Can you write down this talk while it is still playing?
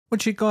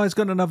Once you guys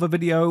got another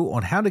video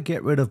on how to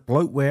get rid of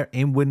bloatware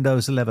in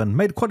Windows 11.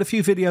 Made quite a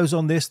few videos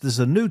on this. There's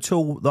a new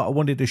tool that I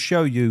wanted to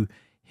show you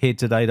here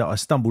today that I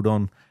stumbled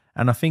on,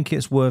 and I think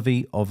it's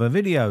worthy of a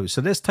video.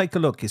 So let's take a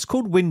look. It's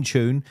called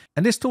WinTune,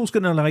 and this tool's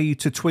going to allow you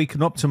to tweak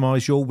and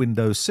optimize your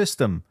Windows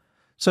system.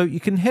 So you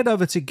can head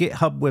over to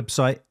GitHub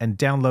website and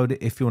download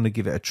it if you want to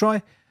give it a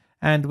try.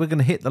 And we're going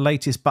to hit the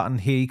latest button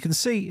here. You can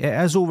see it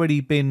has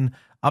already been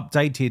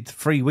updated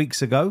 3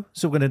 weeks ago.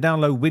 So we're going to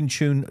download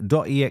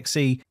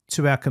wintune.exe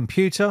to our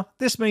computer.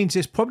 This means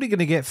it's probably going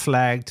to get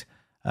flagged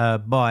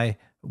by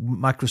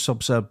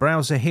Microsoft's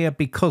browser here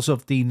because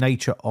of the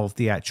nature of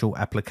the actual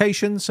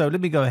application. So let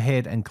me go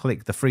ahead and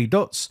click the three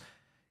dots,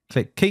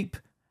 click keep,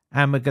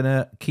 and we're going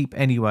to keep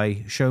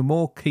anyway, show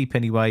more, keep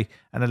anyway,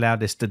 and allow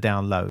this to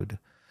download.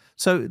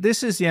 So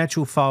this is the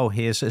actual file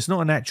here. So it's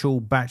not an actual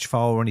batch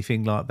file or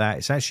anything like that.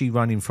 It's actually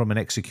running from an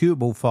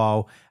executable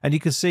file. And you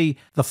can see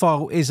the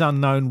file is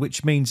unknown,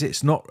 which means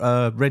it's not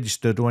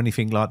registered or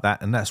anything like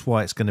that. And that's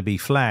why it's going to be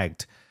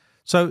flagged.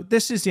 So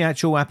this is the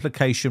actual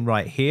application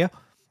right here.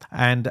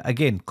 And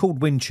again, called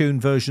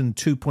WinTune version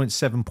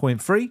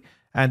 2.7.3.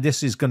 And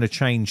this is going to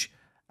change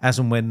as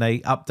and when they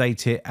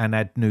update it and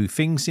add new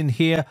things in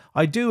here.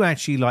 I do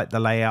actually like the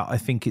layout. I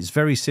think it's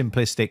very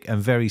simplistic and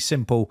very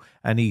simple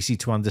and easy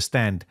to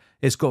understand.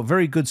 It's got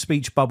very good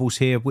speech bubbles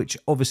here, which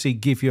obviously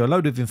give you a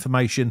load of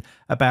information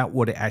about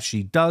what it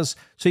actually does.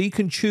 So you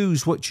can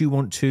choose what you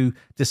want to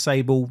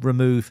disable,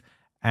 remove,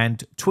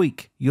 and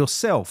tweak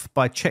yourself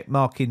by check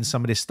marking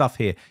some of this stuff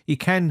here. You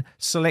can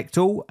select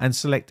all and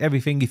select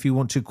everything if you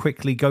want to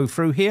quickly go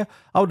through here.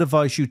 I would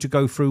advise you to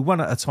go through one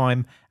at a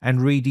time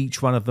and read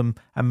each one of them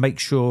and make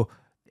sure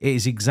it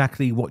is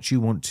exactly what you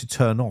want to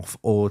turn off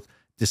or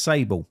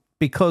disable.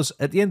 Because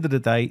at the end of the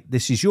day,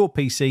 this is your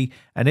PC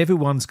and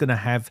everyone's going to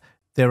have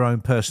their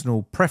own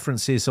personal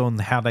preferences on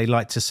how they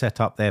like to set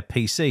up their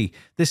PC.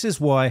 This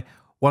is why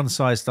one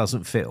size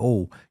doesn't fit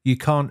all. You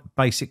can't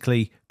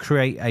basically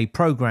create a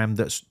program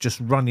that's just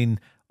running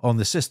on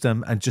the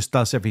system and just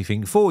does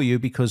everything for you,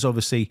 because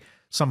obviously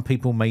some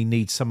people may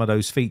need some of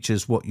those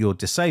features what you're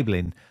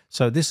disabling.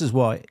 So this is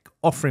why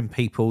offering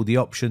people the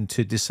option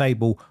to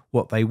disable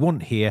what they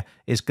want here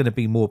is going to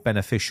be more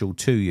beneficial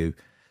to you.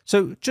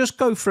 So just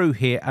go through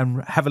here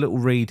and have a little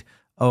read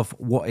of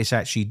what it's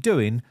actually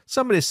doing.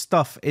 Some of this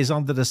stuff is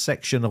under the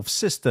section of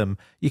system.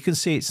 You can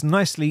see it's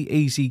nicely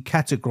easy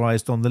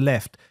categorized on the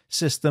left: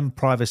 system,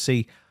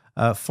 privacy,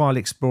 file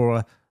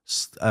explorer,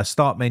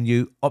 start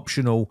menu,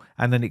 optional,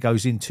 and then it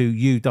goes into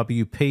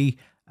UWP,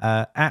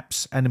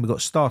 apps, and then we've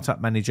got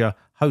startup manager,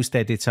 host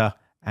editor,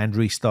 and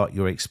restart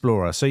your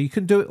explorer. So you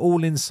can do it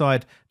all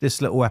inside this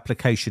little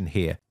application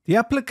here. The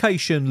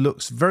application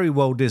looks very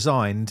well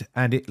designed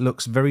and it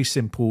looks very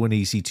simple and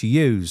easy to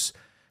use.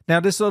 Now,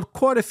 there's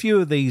quite a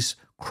few of these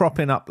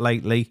cropping up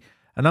lately,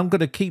 and I'm going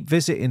to keep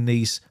visiting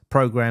these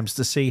programs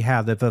to see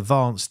how they've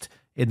advanced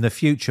in the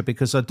future,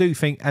 because I do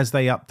think as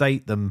they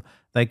update them,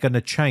 they're going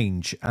to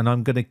change, and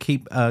I'm going to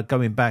keep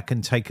going back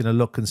and taking a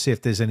look and see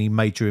if there's any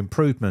major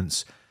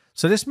improvements.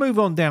 So let's move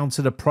on down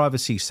to the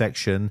privacy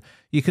section.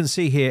 You can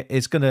see here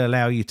it's going to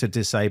allow you to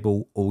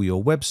disable all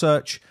your web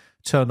search,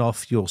 turn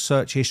off your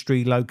search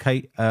history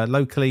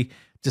locally,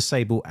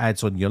 disable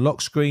ads on your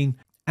lock screen.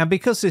 And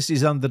because this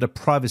is under the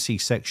privacy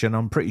section,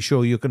 I'm pretty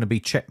sure you're going to be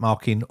check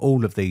marking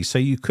all of these. So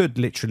you could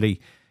literally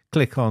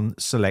click on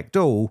select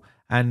all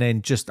and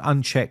then just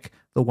uncheck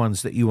the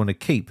ones that you want to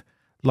keep.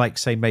 Like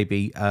say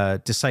maybe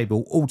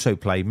disable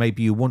autoplay.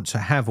 Maybe you want to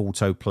have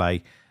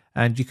autoplay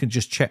and you can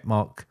just check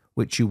mark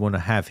which you want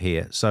to have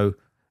here. So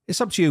it's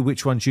up to you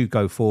which ones you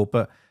go for,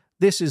 but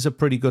this is a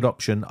pretty good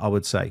option, I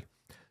would say.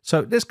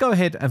 So let's go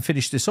ahead and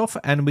finish this off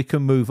and we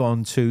can move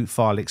on to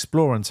File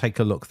Explorer and take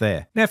a look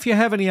there. Now, if you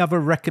have any other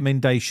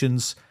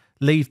recommendations,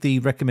 leave the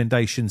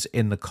recommendations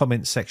in the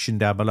comments section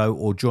down below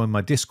or join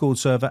my Discord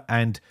server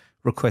and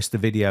request a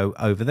video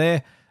over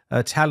there.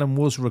 Talon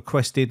was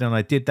requested and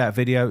I did that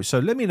video. So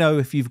let me know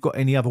if you've got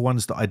any other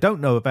ones that I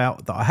don't know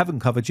about that I haven't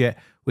covered yet,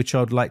 which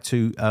I'd like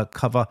to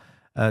cover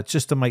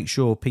just to make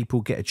sure people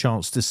get a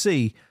chance to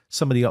see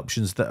some of the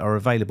options that are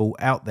available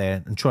out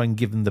there and try and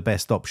give them the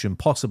best option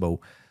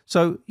possible.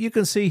 So you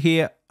can see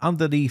here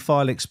under the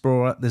File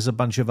Explorer, there's a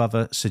bunch of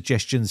other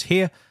suggestions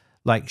here,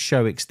 like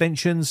show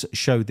extensions,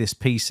 show this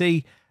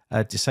PC,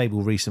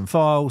 disable recent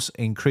files,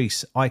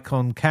 increase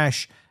icon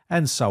cache,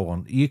 and so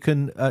on. You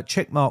can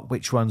check mark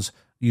which ones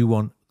you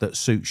want that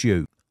suits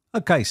you.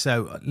 Okay,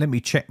 so let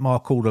me check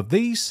mark all of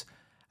these.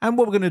 And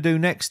what we're going to do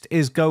next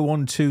is go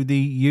on to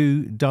the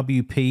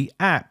UWP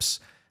apps.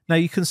 Now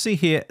you can see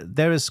here,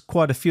 there is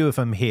quite a few of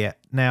them here.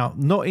 Now,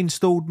 not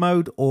installed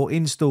mode or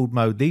installed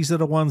mode. These are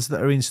the ones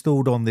that are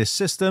installed on this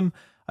system.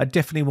 I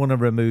definitely want to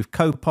remove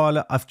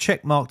Copilot. I've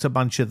check marked a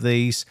bunch of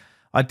these.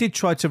 I did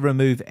try to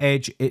remove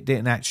Edge. It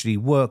didn't actually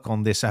work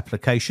on this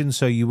application.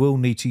 So you will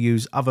need to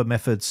use other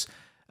methods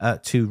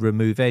to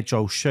remove Edge.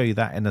 I'll show you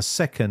that in a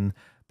second.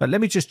 But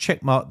let me just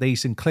check mark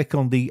these and click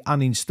on the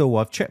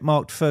uninstall. I've check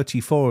marked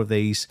 34 of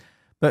these.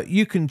 But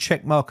you can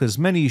check mark as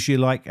many as you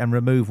like and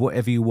remove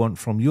whatever you want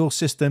from your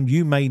system.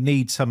 You may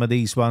need some of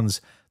these ones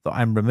that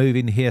I'm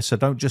removing here. So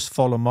don't just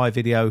follow my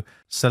video.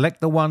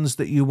 Select the ones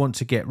that you want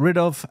to get rid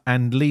of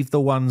and leave the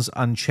ones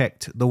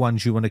unchecked, the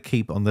ones you want to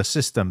keep on the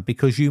system,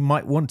 because you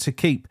might want to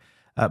keep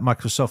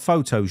Microsoft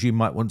Photos, you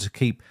might want to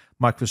keep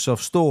Microsoft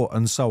Store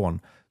and so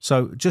on.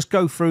 So just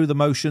go through the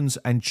motions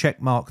and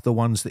check mark the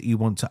ones that you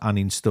want to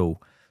uninstall.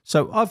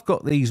 So I've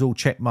got these all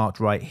check marked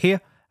right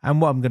here. And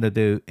what I'm going to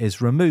do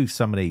is remove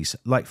some of these.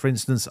 Like for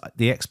instance,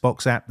 the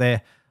Xbox app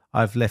there,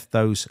 I've left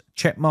those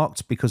check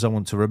marked because I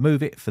want to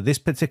remove it for this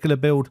particular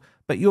build,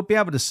 but you'll be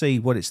able to see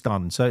what it's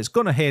done. So it's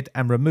gone ahead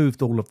and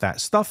removed all of that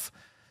stuff.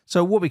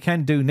 So what we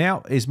can do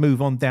now is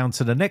move on down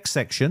to the next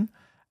section,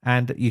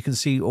 and you can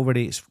see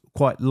already it's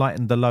quite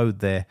lightened the load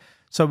there.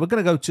 So we're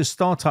going to go to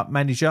Startup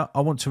Manager.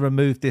 I want to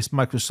remove this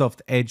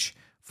Microsoft Edge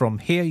from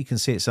here. You can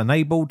see it's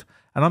enabled,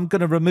 and I'm going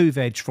to remove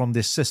Edge from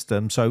this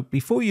system. So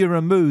before you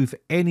remove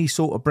any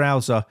sort of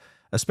browser,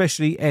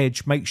 especially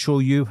Edge, make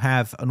sure you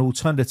have an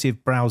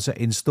alternative browser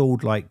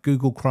installed like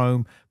Google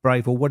Chrome,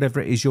 Brave, or whatever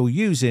it is you're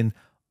using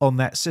on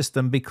that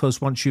system,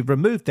 because once you've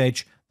removed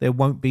Edge, there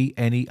won't be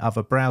any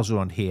other browser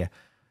on here.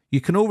 You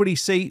can already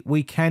see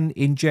we can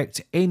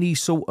inject any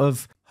sort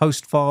of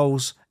host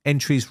files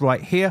entries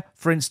right here.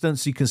 For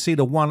instance, you can see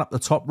the one up the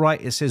top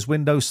right, it says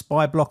Windows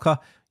Spy Blocker.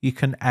 You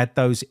can add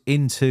those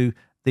into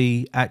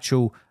the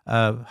actual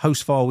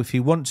host file if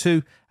you want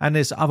to, and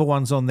there's other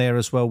ones on there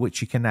as well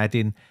which you can add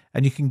in,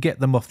 and you can get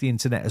them off the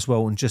internet as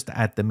well and just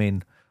add them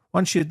in.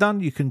 Once you're done,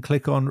 you can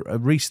click on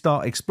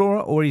Restart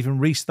Explorer or even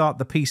restart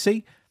the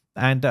PC,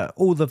 and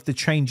all of the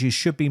changes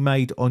should be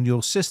made on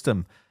your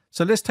system.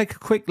 So let's take a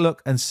quick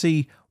look and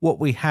see what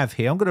we have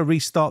here. I'm going to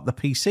restart the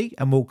PC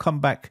and we'll come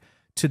back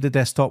to the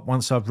desktop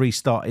once I've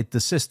restarted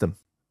the system.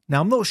 Now,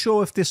 I'm not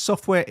sure if this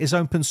software is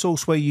open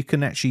source where you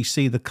can actually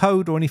see the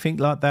code or anything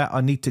like that.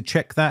 I need to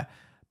check that.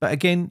 But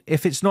again,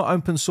 if it's not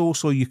open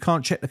source or you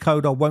can't check the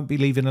code, I won't be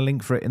leaving a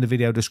link for it in the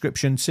video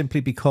description,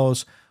 simply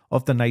because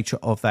of the nature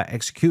of that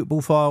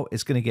executable file.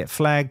 It's going to get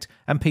flagged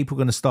and people are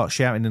going to start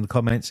shouting in the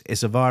comments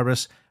it's a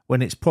virus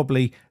when it's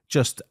probably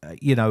just,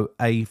 you know,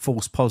 a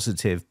false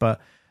positive.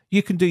 But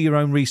you can do your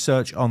own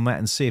research on that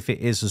and see if it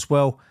is as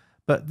well.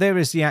 But there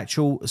is the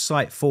actual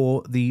site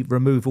for the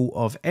removal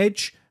of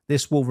Edge.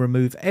 This will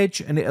remove Edge,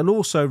 and it'll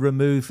also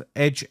remove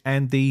Edge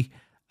and the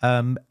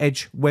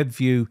Edge web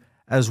view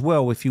as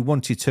well if you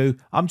wanted to.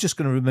 I'm just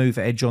going to remove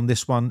Edge on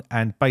this one,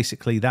 and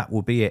basically that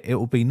will be it. It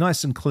will be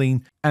nice and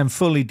clean and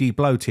fully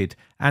debloated.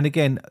 And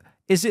again,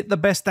 is it the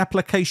best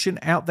application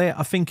out there?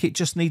 I think it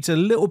just needs a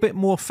little bit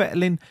more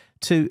fettling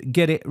to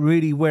get it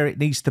really where it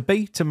needs to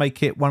be to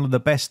make it one of the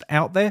best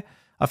out there.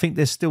 I think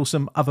there's still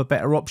some other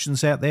better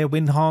options out there.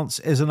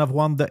 WinHance is another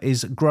one that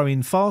is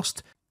growing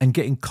fast and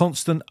getting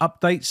constant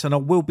updates, and I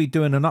will be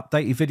doing an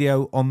updated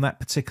video on that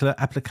particular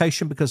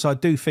application because I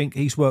do think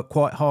he's worked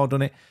quite hard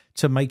on it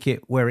to make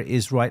it where it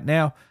is right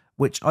now,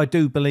 which I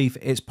do believe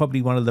is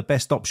probably one of the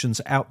best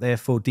options out there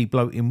for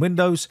debloating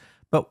Windows.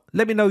 But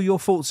let me know your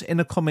thoughts in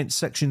the comments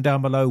section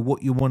down below,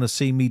 what you want to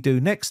see me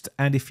do next,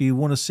 and if you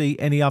want to see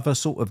any other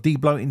sort of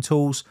debloating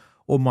tools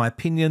or my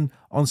opinion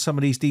on some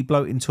of these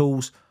debloating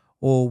tools,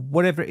 or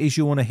whatever it is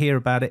you want to hear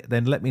about it,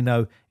 then let me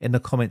know in the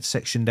comments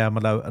section down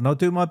below, and I'll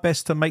do my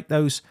best to make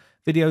those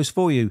videos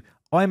for you.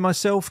 I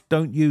myself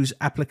don't use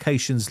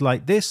applications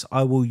like this.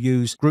 I will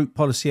use Group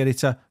Policy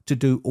Editor to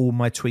do all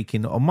my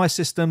tweaking on my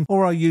system,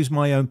 or I use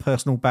my own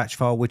personal batch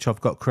file which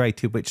I've got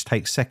created, which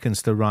takes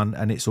seconds to run,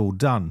 and it's all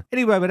done.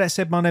 Anyway, with that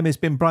said, my name has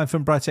been Brian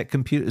from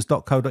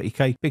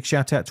briteccomputers.co.uk. Big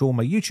shout out to all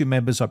my YouTube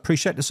members. I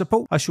appreciate the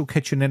support. I shall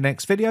catch you in the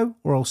next video,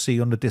 or I'll see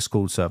you on the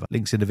Discord server.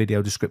 Links in the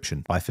video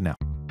description. Bye for now.